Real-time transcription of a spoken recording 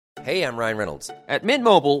Hey, I'm Ryan Reynolds. At Mint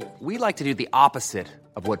Mobile, we like to do the opposite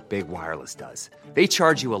of what Big Wireless does. They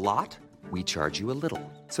charge you a lot, we charge you a little.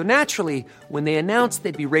 So naturally, when they announced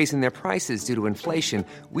they'd be raising their prices due to inflation,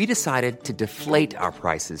 we decided to deflate our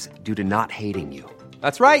prices due to not hating you.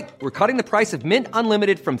 That's right. We're cutting the price of Mint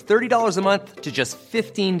Unlimited from $30 a month to just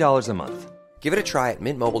 $15 a month. Give it a try at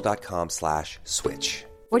mintmobile.com/switch.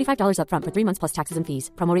 $45 up front for 3 months plus taxes and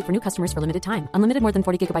fees. Promo rate for new customers for limited time. Unlimited more than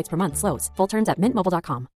 40 gigabytes per month. Slows full terms at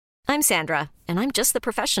mintmobile.com. I'm Sandra, and I'm just the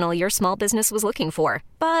professional your small business was looking for.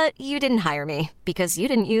 But you didn't hire me because you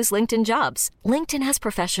didn't use LinkedIn Jobs. LinkedIn has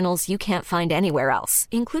professionals you can't find anywhere else,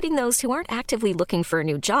 including those who aren't actively looking for a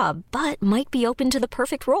new job, but might be open to the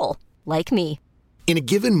perfect role, like me. In a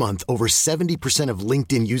given month, over 70% of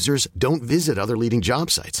LinkedIn users don't visit other leading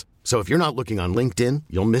job sites. So if you're not looking on LinkedIn,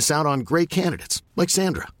 you'll miss out on great candidates like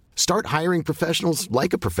Sandra. Start hiring professionals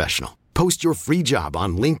like a professional. Post your free job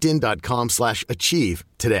on linkedin.com/achieve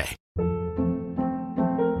today.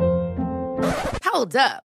 Hold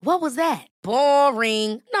up. What was that?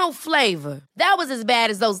 Boring. No flavor. That was as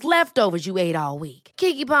bad as those leftovers you ate all week.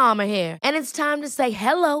 Keke Palmer here, and it's time to say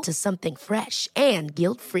hello to something fresh and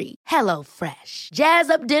guilt-free. Hello Fresh. Jazz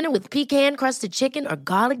up dinner with pecan-crusted chicken or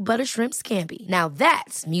garlic butter shrimp scampi. Now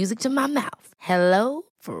that's music to my mouth. Hello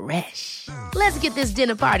Fresh. Let's get this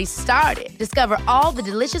dinner party started. Discover all the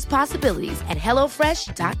delicious possibilities at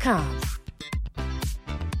hellofresh.com.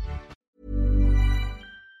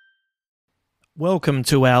 Welcome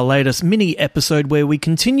to our latest mini episode where we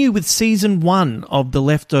continue with Season 1 of The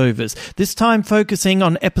Leftovers, this time focusing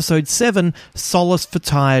on Episode 7, Solace for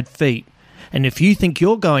Tired Feet. And if you think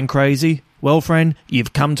you're going crazy, well, friend,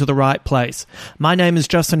 you've come to the right place. My name is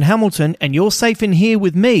Justin Hamilton, and you're safe in here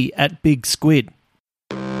with me at Big Squid.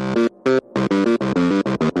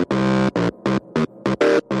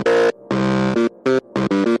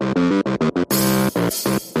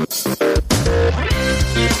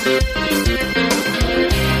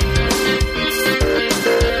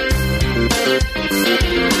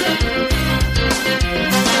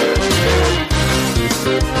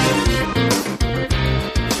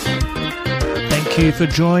 Thank you for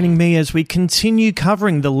joining me as we continue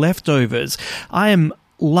covering The Leftovers. I am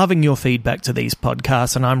loving your feedback to these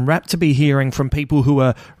podcasts, and I'm rapt to be hearing from people who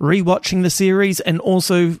are rewatching the series and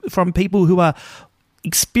also from people who are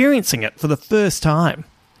experiencing it for the first time.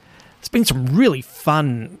 There's been some really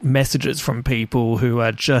fun messages from people who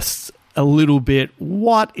are just a little bit,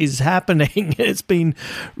 what is happening? It's been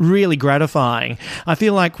really gratifying. I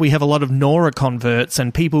feel like we have a lot of Nora converts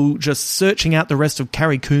and people just searching out the rest of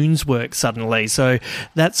Carrie Coon's work suddenly, so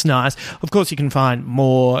that's nice. Of course, you can find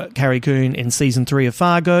more Carrie Coon in Season 3 of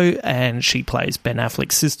Fargo, and she plays Ben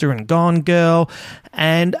Affleck's sister in Gone Girl.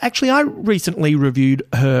 And actually, I recently reviewed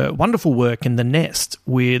her wonderful work in The Nest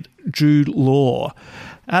with Jude Law.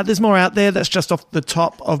 There's more out there that's just off the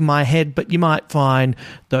top of my head, but you might find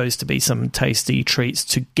those to be some tasty treats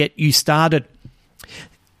to get you started.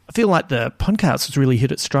 I feel like the podcast has really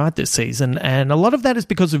hit its stride this season, and a lot of that is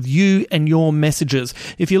because of you and your messages.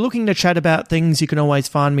 If you're looking to chat about things, you can always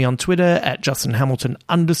find me on Twitter at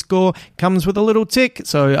JustinHamilton_. Comes with a little tick,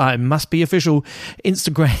 so I must be official.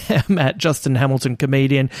 Instagram at Justin Hamilton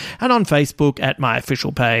Comedian, and on Facebook at my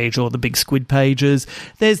official page or the Big Squid pages.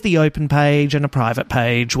 There's the open page and a private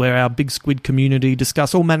page where our Big Squid community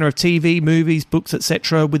discuss all manner of TV, movies, books,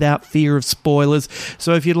 etc. without fear of spoilers.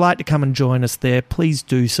 So if you'd like to come and join us there, please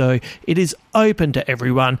do so. It is open to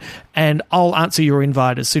everyone, and I'll answer your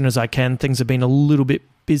invite as soon as I can. Things have been a little bit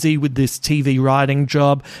busy with this TV writing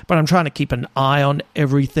job, but I'm trying to keep an eye on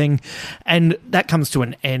everything, and that comes to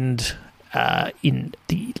an end in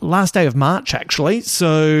the last day of March, actually,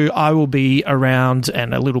 so I will be around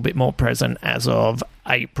and a little bit more present as of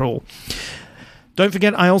April. Don't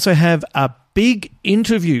forget, I also have a big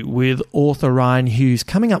interview with author Ryan Hughes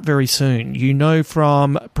coming up very soon. You know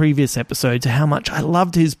from previous episodes how much I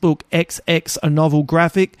loved his book XX, a novel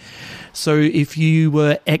graphic. So if you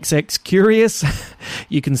were XX curious,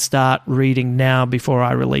 you can start reading now before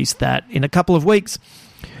I release that in a couple of weeks.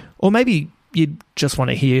 Or maybe you just want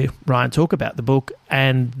to hear Ryan talk about the book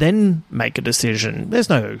and then make a decision. There's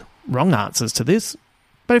no wrong answers to this.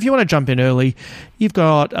 But if you want to jump in early, you've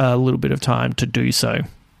got a little bit of time to do so.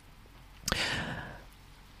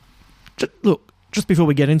 Just before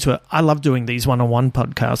we get into it, I love doing these one-on-one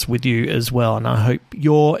podcasts with you as well, and I hope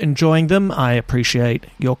you're enjoying them. I appreciate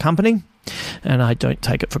your company, and I don't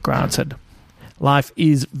take it for granted. Life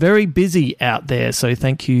is very busy out there, so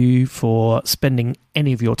thank you for spending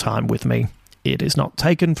any of your time with me. It is not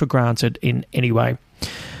taken for granted in any way.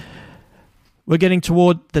 We're getting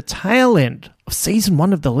toward the tail end of Season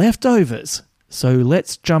 1 of The Leftovers, so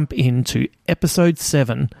let's jump into Episode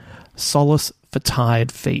 7, solace for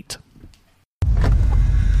tired feet.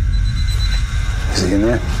 Is he in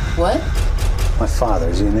there? What? My father,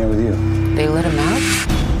 is he in there with you? They let him out?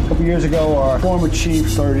 A couple years ago, our former chief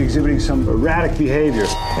started exhibiting some erratic behavior.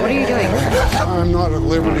 What are you doing? I'm not at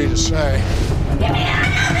liberty to say.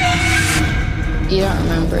 You don't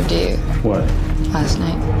remember, do you? What? Last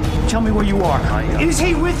night. Tell me where you are. Is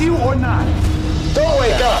he with you or not? Don't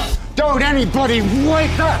wake up! Don't anybody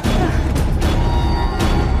wake up!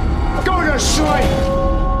 Go to sleep!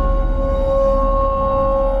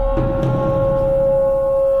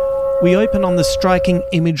 We open on the striking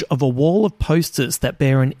image of a wall of posters that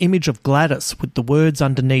bear an image of Gladys with the words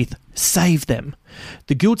underneath, "Save them."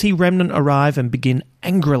 The guilty remnant arrive and begin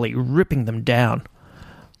angrily ripping them down.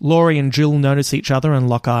 Laurie and Jill notice each other and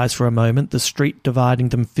lock eyes for a moment, the street dividing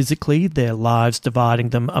them physically, their lives dividing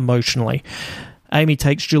them emotionally. Amy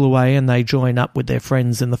takes Jill away and they join up with their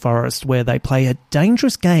friends in the forest where they play a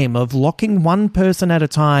dangerous game of locking one person at a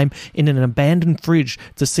time in an abandoned fridge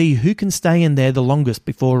to see who can stay in there the longest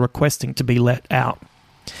before requesting to be let out.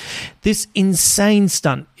 This insane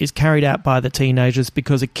stunt is carried out by the teenagers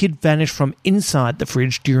because a kid vanished from inside the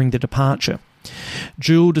fridge during the departure.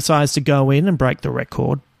 Jill decides to go in and break the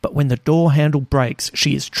record, but when the door handle breaks,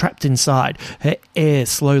 she is trapped inside, her air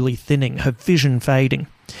slowly thinning, her vision fading.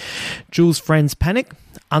 Jill's friends panic,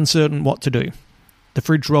 uncertain what to do. The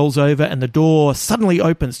fridge rolls over and the door suddenly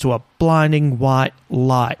opens to a blinding white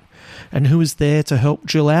light. And who is there to help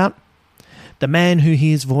Jill out? The man who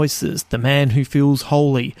hears voices, the man who feels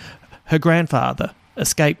holy, her grandfather,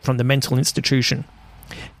 escaped from the mental institution.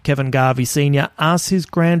 Kevin Garvey Sr. asks his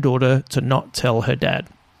granddaughter to not tell her dad.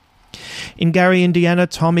 In Gary, Indiana,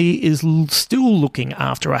 Tommy is still looking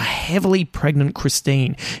after a heavily pregnant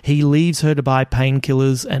Christine. He leaves her to buy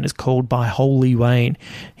painkillers and is called by Holy Wayne.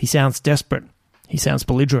 He sounds desperate. He sounds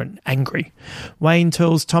belligerent, angry. Wayne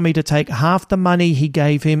tells Tommy to take half the money he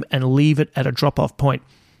gave him and leave it at a drop-off point.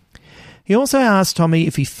 He also asks Tommy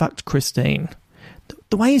if he fucked Christine.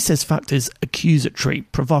 The way he says fucked is accusatory,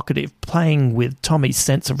 provocative, playing with Tommy's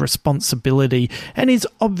sense of responsibility and his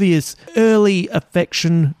obvious early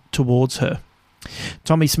affection towards her.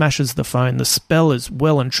 Tommy smashes the phone. The spell is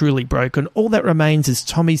well and truly broken. All that remains is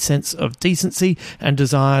Tommy's sense of decency and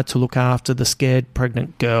desire to look after the scared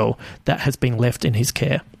pregnant girl that has been left in his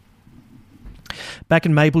care. Back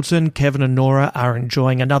in Mapleton, Kevin and Nora are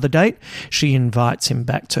enjoying another date. She invites him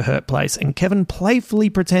back to her place, and Kevin playfully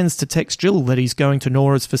pretends to text Jill that he's going to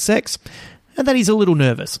Nora's for sex and that he's a little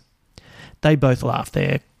nervous. They both laugh.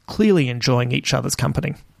 They're clearly enjoying each other's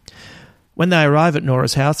company. When they arrive at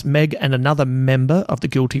Nora's house, Meg and another member of the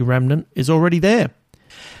guilty remnant is already there.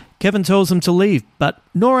 Kevin tells them to leave, but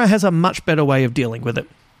Nora has a much better way of dealing with it.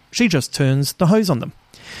 She just turns the hose on them.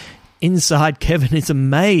 Inside, Kevin is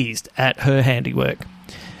amazed at her handiwork.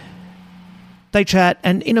 They chat,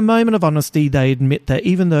 and in a moment of honesty, they admit that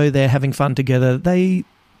even though they're having fun together, they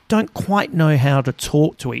don't quite know how to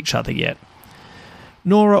talk to each other yet.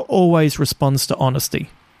 Nora always responds to honesty.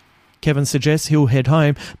 Kevin suggests he'll head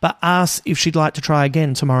home, but asks if she'd like to try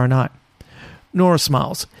again tomorrow night. Nora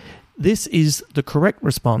smiles. This is the correct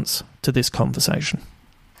response to this conversation.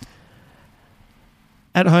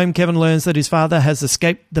 At home, Kevin learns that his father has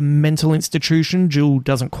escaped the mental institution. Jill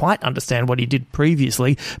doesn't quite understand what he did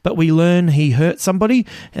previously, but we learn he hurt somebody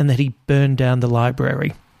and that he burned down the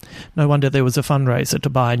library. No wonder there was a fundraiser to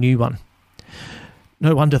buy a new one.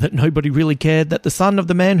 No wonder that nobody really cared that the son of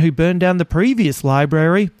the man who burned down the previous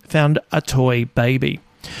library found a toy baby.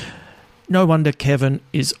 No wonder Kevin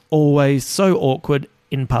is always so awkward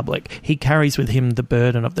in public. He carries with him the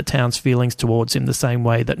burden of the town's feelings towards him the same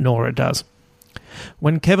way that Nora does.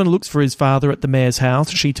 When Kevin looks for his father at the mayor's house,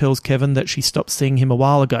 she tells Kevin that she stopped seeing him a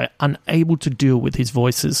while ago, unable to deal with his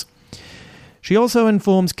voices. She also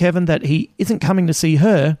informs Kevin that he isn't coming to see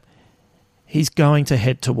her. He's going to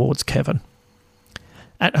head towards Kevin.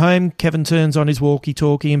 At home, Kevin turns on his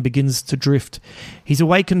walkie-talkie and begins to drift. He's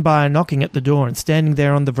awakened by a knocking at the door, and standing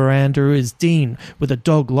there on the veranda is Dean with a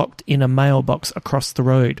dog locked in a mailbox across the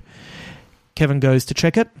road. Kevin goes to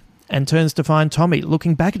check it and turns to find Tommy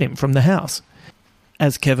looking back at him from the house.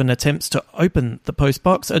 As Kevin attempts to open the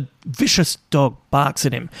postbox, a vicious dog barks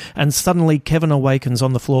at him, and suddenly Kevin awakens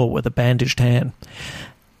on the floor with a bandaged hand.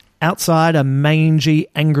 Outside, a mangy,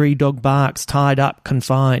 angry dog barks, tied up,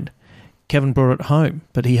 confined. Kevin brought it home,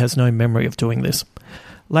 but he has no memory of doing this.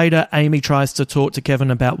 Later, Amy tries to talk to Kevin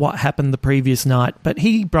about what happened the previous night, but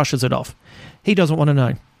he brushes it off. He doesn't want to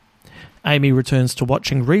know. Amy returns to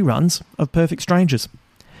watching reruns of Perfect Strangers.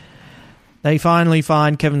 They finally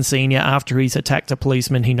find Kevin Sr. after he's attacked a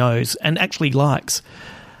policeman he knows and actually likes.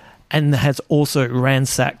 and has also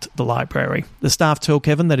ransacked the library. The staff tell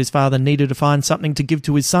Kevin that his father needed to find something to give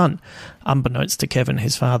to his son. Unbeknownst to Kevin,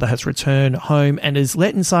 his father has returned home and is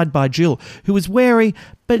let inside by Jill, who is wary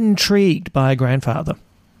but intrigued by her grandfather.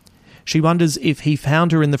 She wonders if he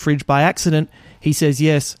found her in the fridge by accident. He says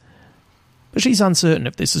yes, but she's uncertain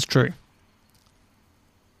if this is true.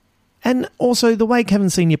 And also the way Kevin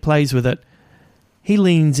Sr. plays with it, he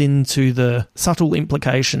leans into the subtle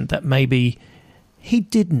implication that maybe he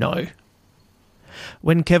did know.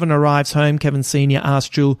 When Kevin arrives home, Kevin Sr. asks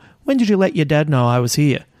Jill, "When did you let your dad know I was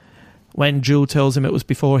here?" When Jill tells him it was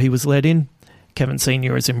before he was let in, Kevin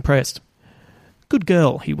Sr. is impressed. "Good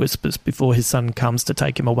girl," he whispers before his son comes to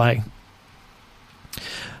take him away.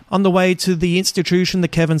 On the way to the institution, the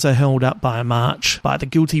Kevins are held up by a march by the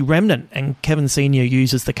guilty remnant, and Kevin Sr.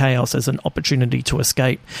 uses the chaos as an opportunity to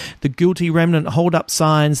escape. The guilty remnant hold up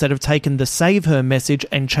signs that have taken the Save Her message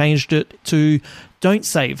and changed it to Don't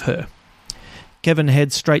Save Her. Kevin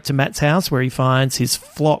heads straight to Matt's house, where he finds his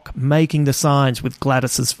flock making the signs with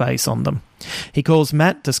Gladys's face on them. He calls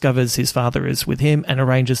Matt, discovers his father is with him, and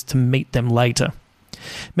arranges to meet them later.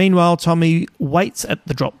 Meanwhile, Tommy waits at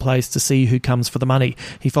the drop place to see who comes for the money.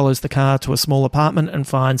 He follows the car to a small apartment and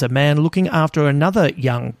finds a man looking after another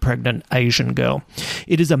young, pregnant Asian girl.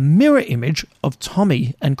 It is a mirror image of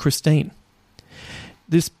Tommy and Christine.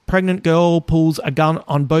 This pregnant girl pulls a gun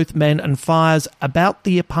on both men and fires about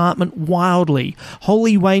the apartment wildly.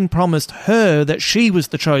 Holy Wayne promised her that she was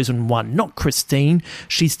the chosen one, not Christine.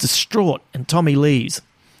 She's distraught and Tommy leaves.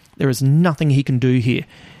 There is nothing he can do here.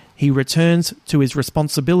 He returns to his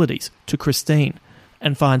responsibilities, to Christine,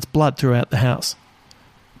 and finds blood throughout the house.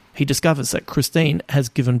 He discovers that Christine has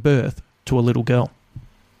given birth to a little girl.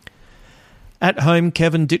 At home,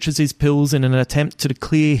 Kevin ditches his pills in an attempt to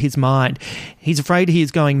clear his mind. He's afraid he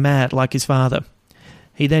is going mad like his father.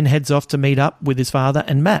 He then heads off to meet up with his father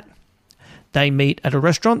and Matt. They meet at a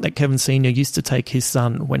restaurant that Kevin Sr. used to take his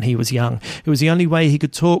son when he was young. It was the only way he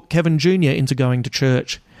could talk Kevin Jr. into going to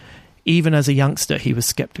church. Even as a youngster, he was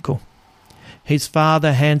sceptical. His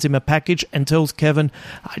father hands him a package and tells Kevin,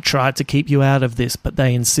 "I tried to keep you out of this, but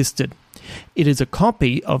they insisted." It is a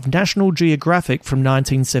copy of National Geographic from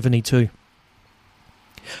 1972.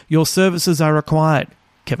 "Your services are required,"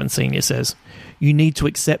 Kevin Sr. says. "You need to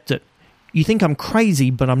accept it. You think I'm crazy,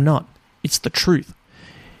 but I'm not. It's the truth.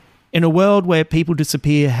 In a world where people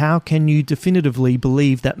disappear, how can you definitively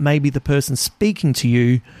believe that maybe the person speaking to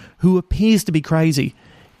you, who appears to be crazy,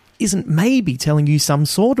 isn't maybe telling you some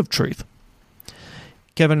sort of truth?"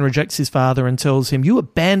 Kevin rejects his father and tells him, "You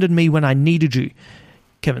abandoned me when I needed you."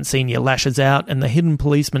 Kevin Sr. lashes out and the hidden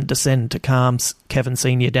policemen descend to calm Kevin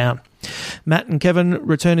Sr. down. Matt and Kevin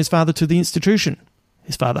return his father to the institution.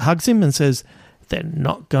 His father hugs him and says, "They're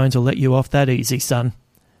not going to let you off that easy, son."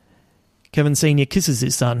 Kevin Sr. kisses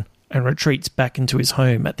his son and retreats back into his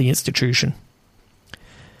home at the institution.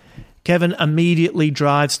 Kevin immediately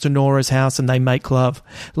drives to Nora's house and they make love.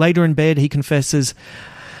 Later in bed, he confesses,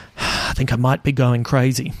 "I think I might be going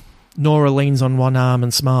crazy." Nora leans on one arm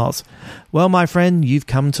and smiles. "Well, my friend, you've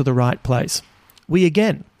come to the right place." We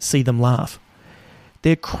again see them laugh.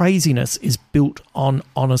 Their craziness is built on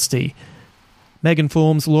honesty. Meg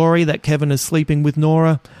informs Laurie that Kevin is sleeping with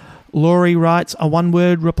Nora. Laurie writes a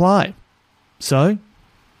one-word reply. So?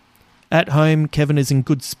 At home, Kevin is in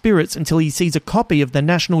good spirits until he sees a copy of the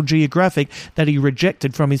National Geographic that he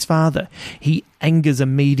rejected from his father. He angers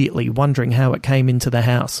immediately, wondering how it came into the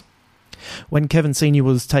house. When Kevin Sr.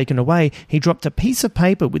 was taken away, he dropped a piece of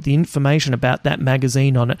paper with the information about that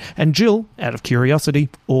magazine on it, and Jill, out of curiosity,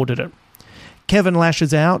 ordered it. Kevin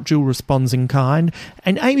lashes out, Jill responds in kind,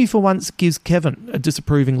 and Amy for once gives Kevin a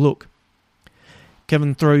disapproving look.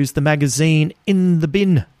 Kevin throws the magazine in the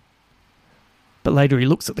bin. But later he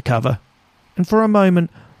looks at the cover and for a moment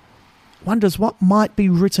wonders what might be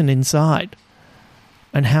written inside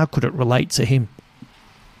and how could it relate to him.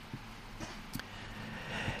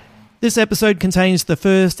 This episode contains the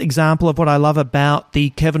first example of what I love about the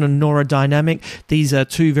Kevin and Nora dynamic. These are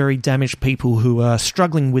two very damaged people who are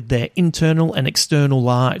struggling with their internal and external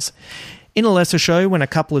lives. In a lesser show, when a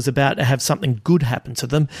couple is about to have something good happen to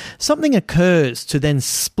them, something occurs to then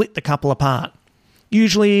split the couple apart.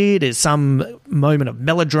 Usually it is some moment of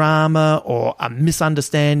melodrama or a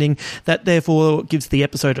misunderstanding that therefore gives the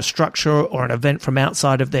episode a structure or an event from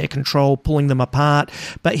outside of their control pulling them apart.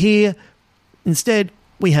 But here, instead,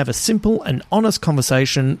 we have a simple and honest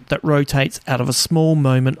conversation that rotates out of a small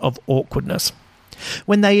moment of awkwardness.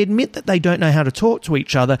 When they admit that they don't know how to talk to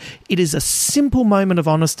each other, it is a simple moment of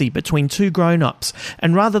honesty between two grown-ups,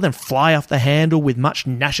 and rather than fly off the handle with much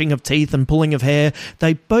gnashing of teeth and pulling of hair,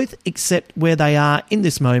 they both accept where they are in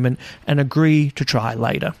this moment and agree to try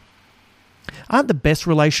later. Aren't the best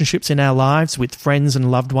relationships in our lives with friends and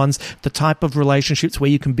loved ones the type of relationships where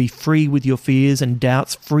you can be free with your fears and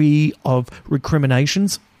doubts, free of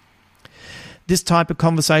recriminations? This type of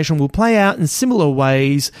conversation will play out in similar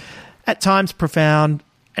ways, at times profound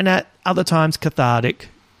and at other times cathartic.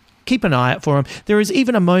 Keep an eye out for them. There is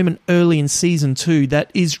even a moment early in Season 2 that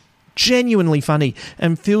is genuinely funny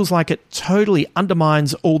and feels like it totally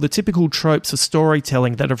undermines all the typical tropes of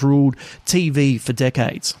storytelling that have ruled TV for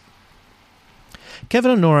decades.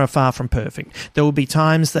 Kevin and Nora are far from perfect. There will be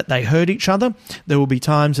times that they hurt each other. There will be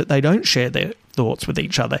times that they don't share their thoughts with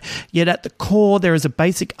each other. Yet at the core, there is a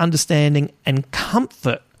basic understanding and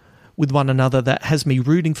comfort with one another that has me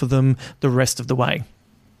rooting for them the rest of the way.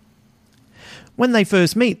 When they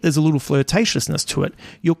first meet, there's a little flirtatiousness to it.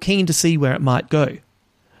 You're keen to see where it might go.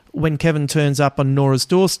 When Kevin turns up on Nora's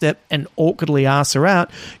doorstep and awkwardly asks her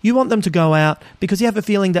out, you want them to go out because you have a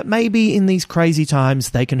feeling that maybe in these crazy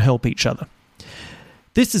times they can help each other.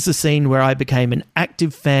 This is a scene where I became an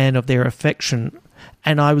active fan of their affection,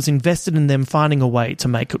 and I was invested in them finding a way to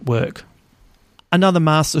make it work. Another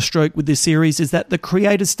masterstroke with this series is that the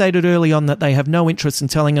creators stated early on that they have no interest in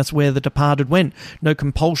telling us where the departed went, no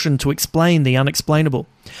compulsion to explain the unexplainable.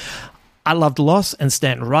 I loved Lost and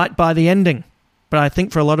stand right by the ending, but I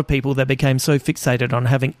think for a lot of people they became so fixated on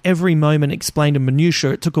having every moment explained in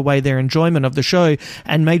minutiae it took away their enjoyment of the show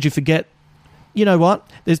and made you forget, you know what,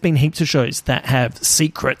 there's been heaps of shows that have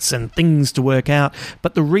secrets and things to work out,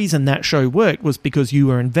 but the reason that show worked was because you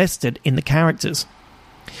were invested in the characters.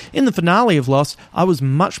 In the finale of Lost, I was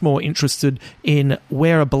much more interested in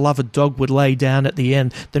where a beloved dog would lay down at the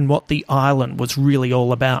end than what the island was really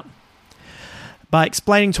all about. By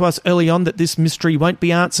explaining to us early on that this mystery won't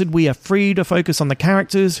be answered, we are free to focus on the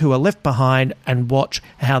characters who are left behind and watch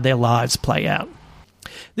how their lives play out.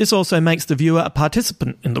 This also makes the viewer a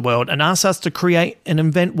participant in the world and asks us to create and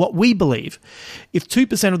invent what we believe. If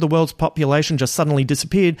 2% of the world's population just suddenly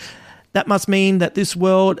disappeared, that must mean that this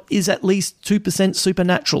world is at least 2%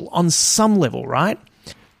 supernatural on some level, right?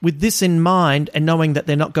 With this in mind and knowing that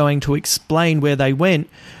they're not going to explain where they went,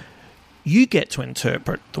 you get to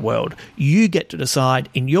interpret the world. You get to decide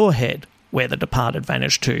in your head where the departed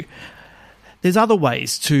vanished to. There's other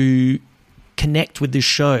ways to connect with this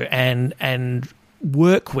show and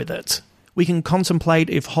work with it. We can contemplate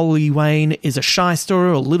if Holly Wayne is a shyster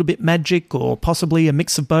or a little bit magic or possibly a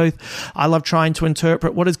mix of both. I love trying to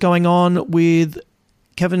interpret what is going on with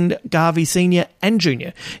Kevin Garvey Sr. and Jr.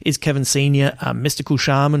 Is Kevin Sr. a mystical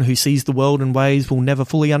shaman who sees the world in ways we'll never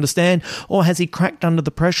fully understand, or has he cracked under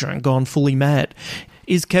the pressure and gone fully mad?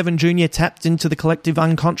 Is Kevin Jr. tapped into the collective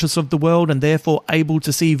unconscious of the world and therefore able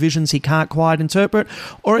to see visions he can't quite interpret?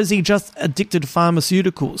 Or is he just addicted to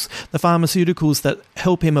pharmaceuticals, the pharmaceuticals that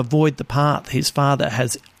help him avoid the path his father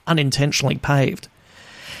has unintentionally paved?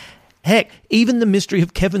 Heck, even the mystery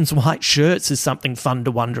of Kevin's white shirts is something fun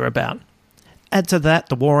to wonder about. Add to that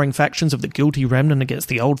the warring factions of the guilty remnant against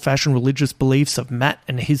the old-fashioned religious beliefs of Matt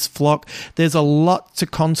and his flock. There's a lot to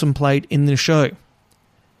contemplate in this show.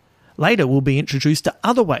 Later, we'll be introduced to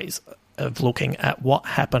other ways of looking at what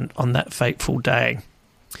happened on that fateful day.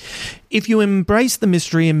 If you embrace the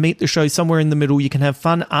mystery and meet the show somewhere in the middle, you can have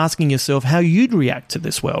fun asking yourself how you'd react to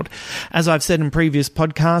this world. As I've said in previous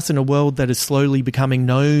podcasts, in a world that is slowly becoming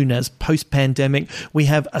known as post-pandemic, we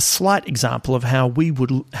have a slight example of how we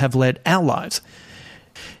would have led our lives.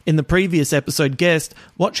 In the previous episode guest,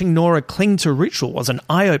 watching Nora cling to Ritual was an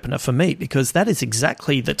eye-opener for me because that is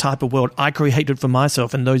exactly the type of world I created for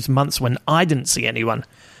myself in those months when I didn't see anyone.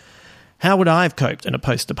 How would I have coped in a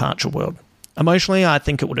post-departure world? Emotionally, I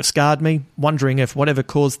think it would have scarred me, wondering if whatever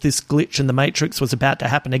caused this glitch in the Matrix was about to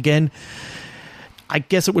happen again. I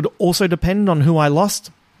guess it would also depend on who I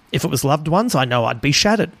lost. If it was loved ones, I know I'd be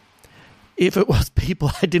shattered. If it was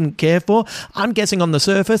people I didn't care for, I'm guessing on the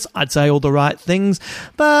surface I'd say all the right things,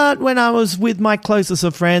 but when I was with my closest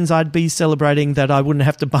of friends, I'd be celebrating that I wouldn't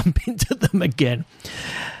have to bump into them again.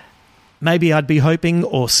 Maybe I'd be hoping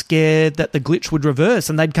or scared that the glitch would reverse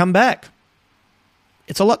and they'd come back.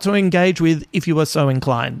 It's a lot to engage with if you are so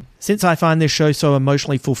inclined. Since I find this show so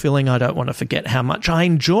emotionally fulfilling, I don't want to forget how much I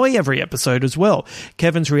enjoy every episode as well.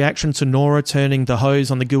 Kevin's reaction to Nora turning the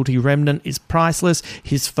hose on the guilty remnant is priceless.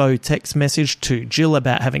 His faux text message to Jill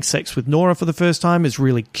about having sex with Nora for the first time is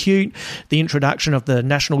really cute. The introduction of the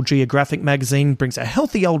National Geographic magazine brings a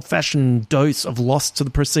healthy old-fashioned dose of Lost to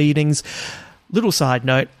the proceedings. Little side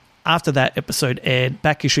note, after that episode aired,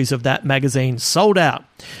 back issues of that magazine sold out.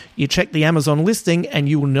 You check the Amazon listing and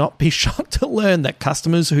you will not be shocked to learn that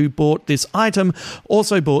customers who bought this item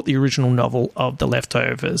also bought the original novel of The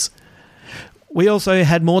Leftovers. We also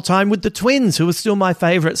had more time with the twins, who are still my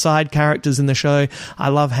favourite side characters in the show. I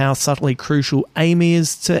love how subtly crucial Amy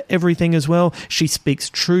is to everything as well. She speaks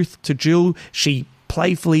truth to Jill. She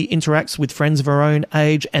playfully interacts with friends of her own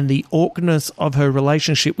age, and the awkwardness of her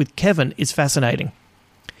relationship with Kevin is fascinating.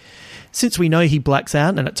 Since we know he blacks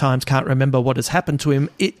out and at times can't remember what has happened to him,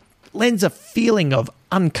 it lends a feeling of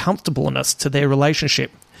uncomfortableness to their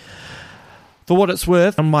relationship. For what it's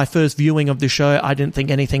worth, on my first viewing of the show, I didn't think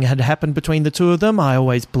anything had happened between the two of them. I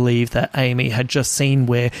always believed that Amy had just seen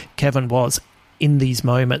where Kevin was in these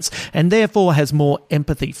moments, and therefore has more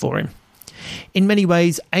empathy for him. In many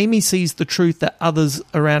ways, Amy sees the truth that others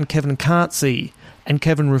around Kevin can't see, and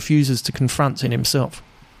Kevin refuses to confront in himself.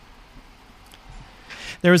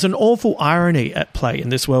 There is an awful irony at play in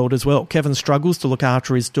this world as well. Kevin struggles to look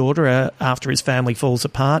after his daughter after his family falls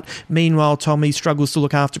apart. Meanwhile, Tommy struggles to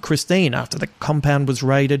look after Christine after the compound was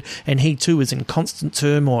raided, and he too is in constant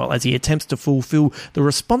turmoil as he attempts to fulfill the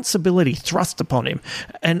responsibility thrust upon him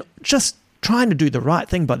and just trying to do the right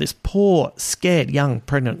thing by this poor, scared, young,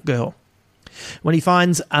 pregnant girl. When he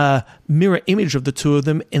finds a mirror image of the two of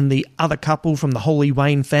them in the other couple from the Holy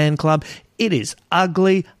Wayne fan club, it is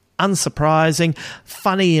ugly, unsurprising,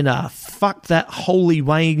 funny in a fuck that Holy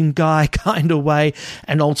Wayne guy kind of way,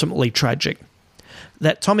 and ultimately tragic.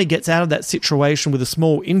 That Tommy gets out of that situation with a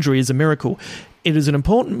small injury is a miracle. It is an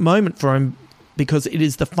important moment for him because it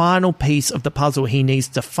is the final piece of the puzzle he needs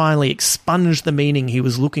to finally expunge the meaning he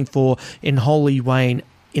was looking for in Holy Wayne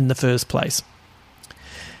in the first place.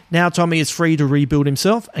 Now Tommy is free to rebuild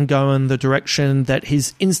himself and go in the direction that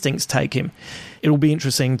his instincts take him. It will be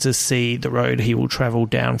interesting to see the road he will travel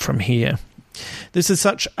down from here. This is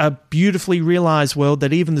such a beautifully realised world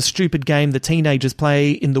that even the stupid game the teenagers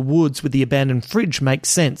play in the woods with the abandoned fridge makes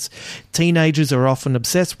sense. Teenagers are often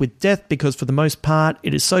obsessed with death because for the most part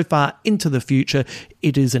it is so far into the future,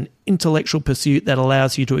 it is an intellectual pursuit that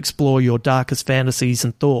allows you to explore your darkest fantasies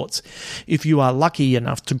and thoughts. If you are lucky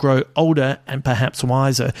enough to grow older and perhaps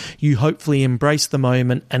wiser, you hopefully embrace the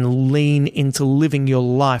moment and lean into living your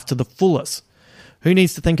life to the fullest. Who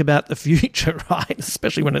needs to think about the future, right?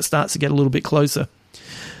 Especially when it starts to get a little bit closer.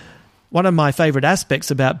 One of my favourite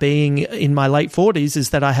aspects about being in my late 40s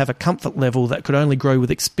is that I have a comfort level that could only grow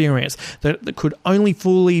with experience, that could only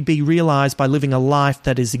fully be realised by living a life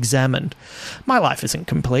that is examined. My life isn't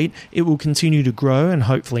complete. It will continue to grow, and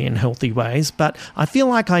hopefully in healthy ways, but I feel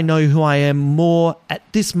like I know who I am more at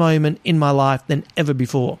this moment in my life than ever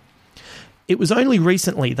before. It was only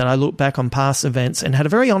recently that I looked back on past events and had a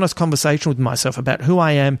very honest conversation with myself about who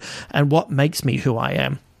I am and what makes me who I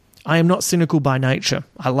am. I am not cynical by nature.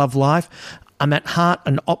 I love life. I'm at heart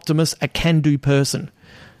an optimist, a can-do person.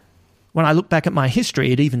 When I look back at my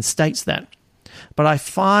history, it even states that. But I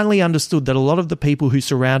finally understood that a lot of the people who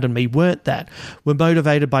surrounded me weren't that, were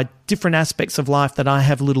motivated by different aspects of life that I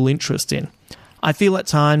have little interest in. I feel at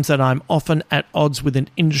times that I'm often at odds with an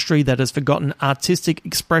industry that has forgotten artistic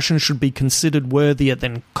expression should be considered worthier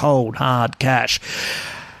than cold, hard cash.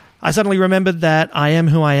 I suddenly remembered that I am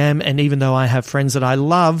who I am, and even though I have friends that I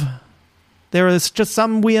love, there is just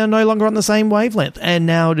some we are no longer on the same wavelength, and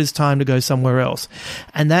now it is time to go somewhere else.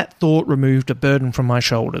 And that thought removed a burden from my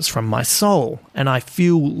shoulders, from my soul, and I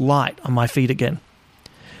feel light on my feet again.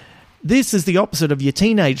 This is the opposite of your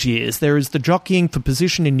teenage years. There is the jockeying for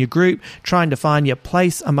position in your group, trying to find your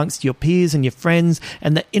place amongst your peers and your friends,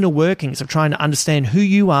 and the inner workings of trying to understand who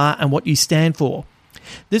you are and what you stand for.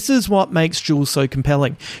 This is what makes Jules so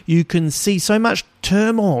compelling. You can see so much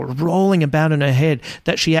turmoil rolling about in her head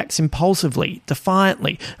that she acts impulsively,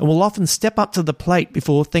 defiantly, and will often step up to the plate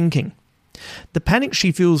before thinking. The panic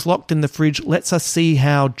she feels locked in the fridge lets us see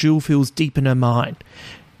how Jules feels deep in her mind.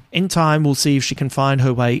 In time, we'll see if she can find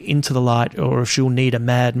her way into the light or if she'll need a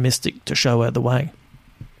mad mystic to show her the way.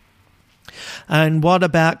 And what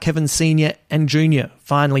about Kevin Sr. and Jr.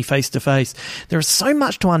 finally face to face? There is so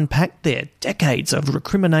much to unpack there. Decades of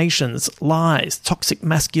recriminations, lies, toxic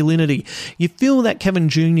masculinity. You feel that Kevin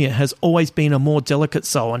Jr. has always been a more delicate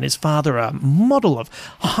soul and his father a model of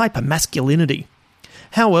hyper-masculinity.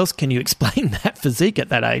 How else can you explain that physique at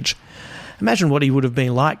that age? Imagine what he would have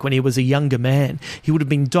been like when he was a younger man. He would have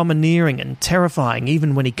been domineering and terrifying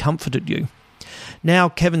even when he comforted you. Now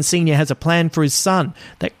Kevin Sr. has a plan for his son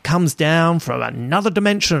that comes down from another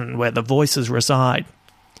dimension where the voices reside.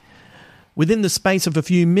 Within the space of a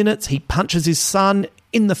few minutes, he punches his son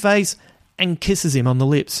in the face and kisses him on the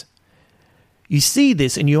lips. You see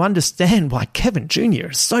this and you understand why Kevin Jr.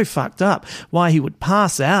 is so fucked up, why he would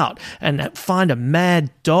pass out and find a mad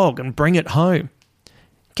dog and bring it home.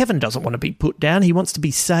 Kevin doesn't want to be put down, he wants to be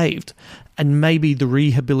saved, and maybe the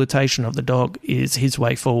rehabilitation of the dog is his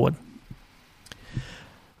way forward.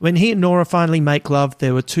 When he and Nora finally make love,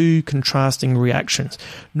 there were two contrasting reactions.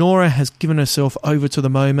 Nora has given herself over to the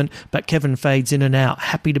moment, but Kevin fades in and out,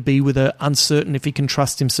 happy to be with her, uncertain if he can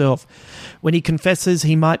trust himself. When he confesses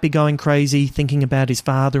he might be going crazy, thinking about his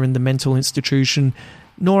father in the mental institution,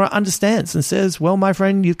 Nora understands and says, "Well, my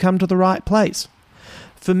friend, you've come to the right place."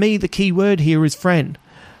 For me, the key word here is friend.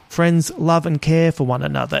 Friends love and care for one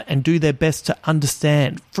another and do their best to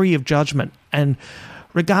understand, free of judgment. And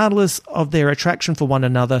regardless of their attraction for one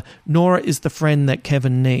another, Nora is the friend that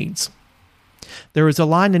Kevin needs. There is a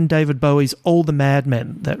line in David Bowie's All the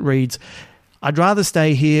Madmen that reads, "I'd rather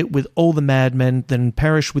stay here with all the madmen than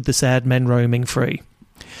perish with the sad men roaming free."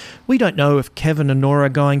 We don't know if Kevin and Nora are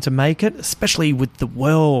going to make it, especially with the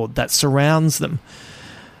world that surrounds them.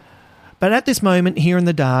 But at this moment, here in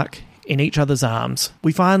the dark, in each other's arms,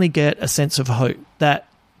 we finally get a sense of hope that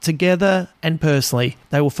together and personally,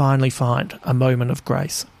 they will finally find a moment of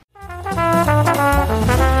grace.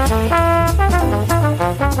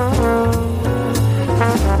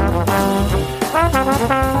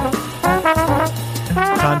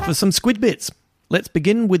 Time for some squid bits. Let's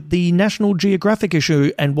begin with the National Geographic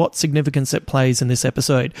issue and what significance it plays in this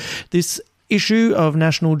episode. This issue of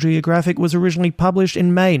National Geographic was originally published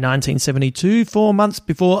in May 1972, 4 months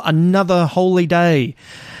before another holy day.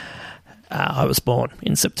 I was born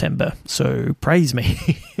in September, so praise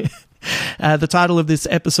me. The title of this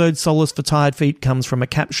episode, Solace for Tired Feet, comes from a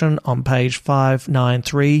caption on page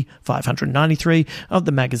 593 of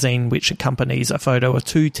the magazine, which accompanies a photo of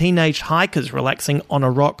two teenage hikers relaxing on a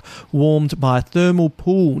rock warmed by a thermal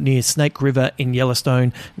pool near Snake River in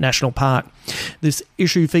Yellowstone National Park. This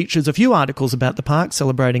issue features a few articles about the park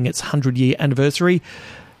celebrating its 100-year anniversary.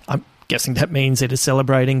 I'm guessing that means it is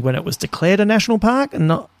celebrating when it was declared a national park and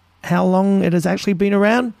not how long it has actually been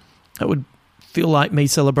around. That would feel like me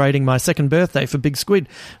celebrating my second birthday for Big Squid,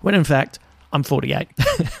 when in fact I'm 48.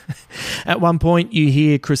 At one point you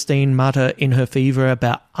hear Christine mutter in her fever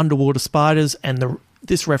about underwater spiders, and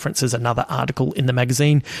this references another article in the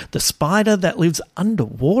magazine, The Spider That Lives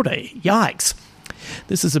Underwater. Yikes.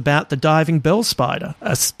 This is about the diving bell spider,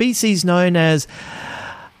 a species known as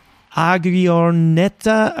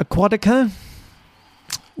Argionetta aquatica,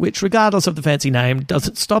 which, regardless of the fancy name,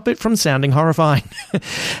 doesn't stop it from sounding horrifying.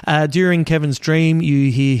 During Kevin's dream, you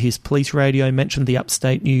hear his police radio mention the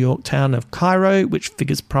upstate New York town of Cairo, which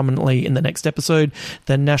figures prominently in the next episode.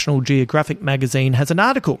 The National Geographic magazine has an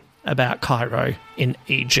article about Cairo in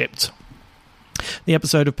Egypt. The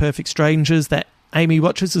episode of Perfect Strangers that Amy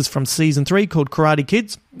watches is from Season 3 called Karate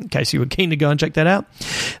Kids, in case you were keen to go and check that out.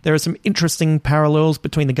 There are some interesting parallels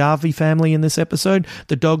between the Garvey family in this episode.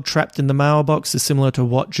 The dog trapped in the mailbox is similar to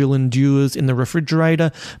what Jill endures in the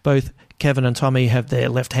refrigerator. Both Kevin and Tommy have their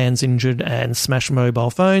left hands injured and smashed mobile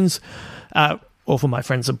phones. Or for my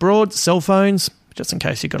friends abroad, cell phones, just in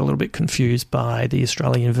case you got a little bit confused by the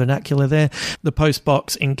Australian vernacular there. The post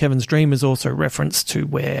box in Kevin's dream is also referenced to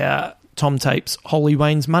where Tom tapes Holy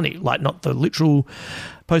Wayne's money, like not the literal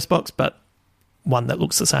postbox, but one that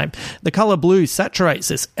looks the same. The colour blue saturates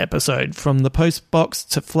this episode, from the postbox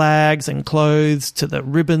to flags and clothes to the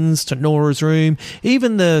ribbons to Nora's room.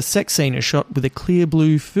 Even the sex scene is shot with a clear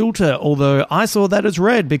blue filter, although I saw that as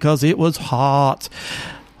red because it was hot.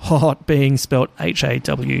 Hot being spelt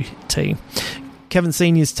H-A-W-T. Kevin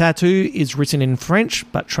Sr.'s tattoo is written in French,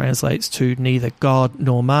 but translates to neither God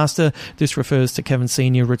nor master. This refers to Kevin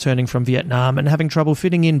Sr. returning from Vietnam and having trouble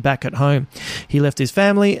fitting in back at home. He left his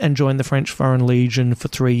family and joined the French Foreign Legion for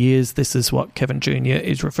 3 years. This is what Kevin Jr.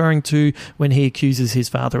 is referring to when he accuses his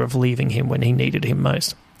father of leaving him when he needed him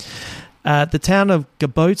most. The town of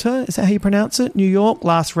Gabota, is that how you pronounce it? New York,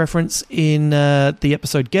 last reference in the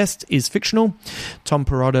episode Guest, is fictional. Tom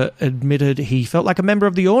Perrotta admitted he felt like a member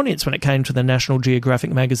of the audience when it came to the National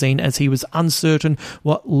Geographic magazine, as he was uncertain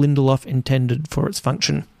what Lindelof intended for its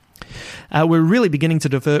function. We're really beginning to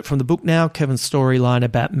divert from the book now. Kevin's storyline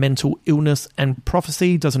about mental illness and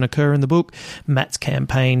prophecy doesn't occur in the book. Matt's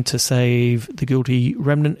campaign to save the guilty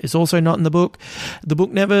remnant is also not in the book. The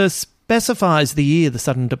book never specifies the year the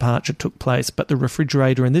sudden departure took place, but the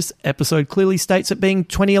refrigerator in this episode clearly states it being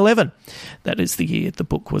 2011. That is the year the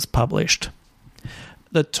book was published.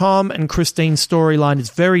 The Tom and Christine storyline is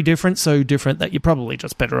very different, so different that you're probably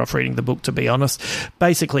just better off reading the book, to be honest.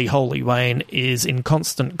 Basically, Holy Wayne is in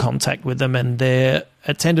constant contact with them, and they're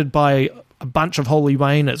attended by a bunch of Holy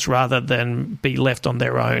Wayners rather than be left on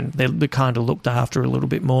their own. They're kind of looked after a little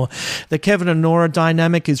bit more. The Kevin and Nora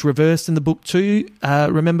dynamic is reversed in the book too.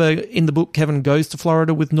 Remember, in the book, Kevin goes to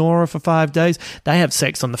Florida with Nora for 5 days. They have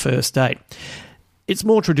sex on the first date. It's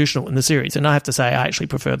more traditional in the series, and I have to say I actually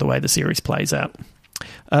prefer the way the series plays out.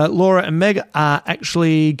 Laura and Meg are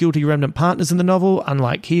actually guilty remnant partners in the novel,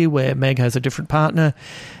 unlike here where Meg has a different partner.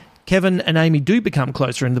 Kevin and Amy do become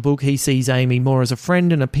closer in the book. He sees Amy more as a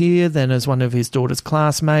friend and a peer than as one of his daughter's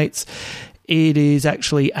classmates. It is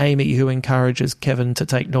actually Amy who encourages Kevin to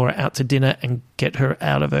take Nora out to dinner and get her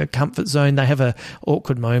out of her comfort zone. They have an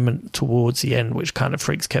awkward moment towards the end, which kind of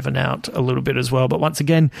freaks Kevin out a little bit as well. But once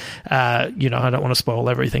again, I don't want to spoil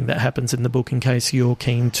everything that happens in the book in case you're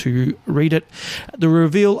keen to read it. The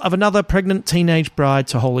reveal of another pregnant teenage bride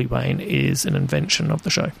to Holly Wayne is an invention of the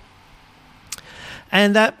show.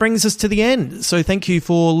 And that brings us to the end. So thank you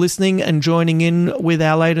for listening and joining in with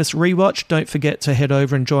our latest rewatch. Don't forget to head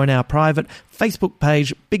over and join our private Facebook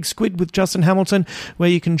page, Big Squid with Justin Hamilton, where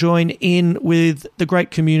you can join in with the great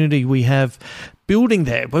community we have building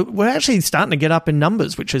there. We're actually starting to get up in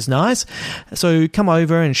numbers, which is nice. So come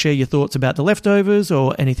over and share your thoughts about The Leftovers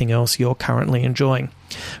or anything else you're currently enjoying.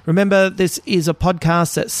 Remember, this is a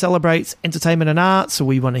podcast that celebrates entertainment and art, so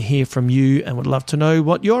we want to hear from you and would love to know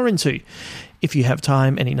what you're into. If you have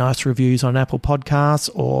time, any nice reviews on Apple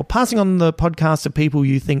Podcasts or passing on the podcast to people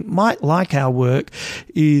you think might like our work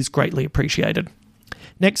is greatly appreciated.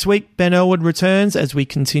 Next week, Ben Elwood returns as we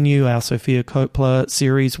continue our Sofia Coppola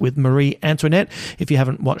series with Marie Antoinette. If you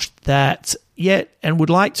haven't watched that yet and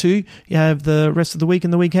would like to, you have the rest of the week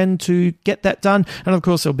and the weekend to get that done. And of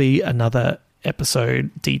course, there'll be another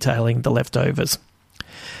episode detailing The Leftovers.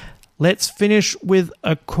 Let's finish with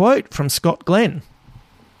a quote from Scott Glenn.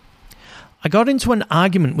 I got into an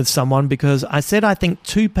argument with someone because I said I think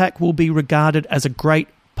Tupac will be regarded as a great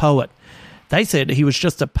poet. They said he was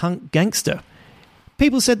just a punk gangster.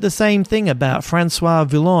 People said the same thing about Francois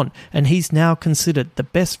Villon, and he's now considered the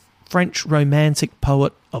best French romantic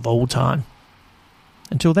poet of all time.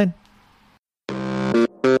 Until then.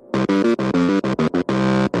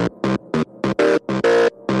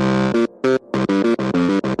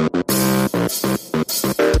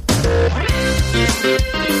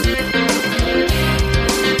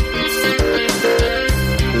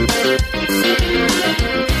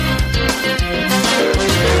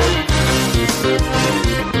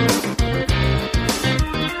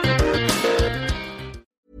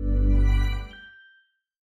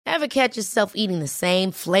 Ever catch yourself eating the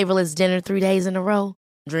same flavorless dinner 3 days in a row?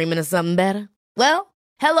 Dreaming of something better? Well,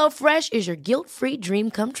 HelloFresh is your guilt-free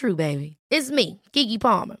dream come true, baby. It's me, Keke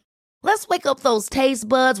Palmer. Let's wake up those taste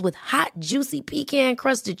buds with hot, juicy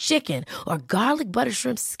pecan-crusted chicken or garlic butter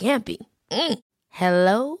shrimp scampi.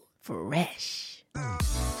 Hello Fresh.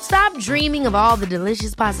 Stop dreaming of all the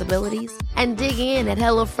delicious possibilities and dig in at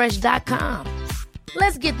HelloFresh.com.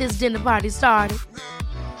 Let's get this dinner party started.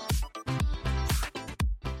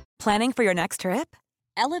 Planning for your next trip?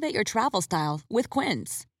 Elevate your travel style with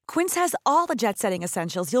Quince. Quince has all the jet-setting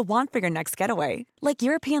essentials you'll want for your next getaway, like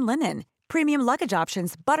European linen, premium luggage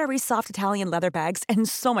options, buttery soft Italian leather bags, and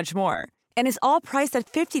so much more. And is all priced at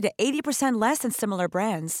 50 to 80% less than similar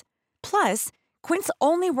brands. Plus, Quince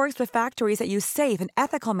only works with factories that use safe and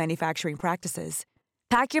ethical manufacturing practices.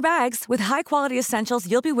 Pack your bags with high-quality essentials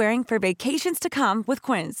you'll be wearing for vacations to come with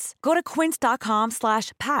Quince. Go to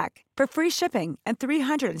quince.com/pack for free shipping and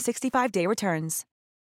 365-day returns.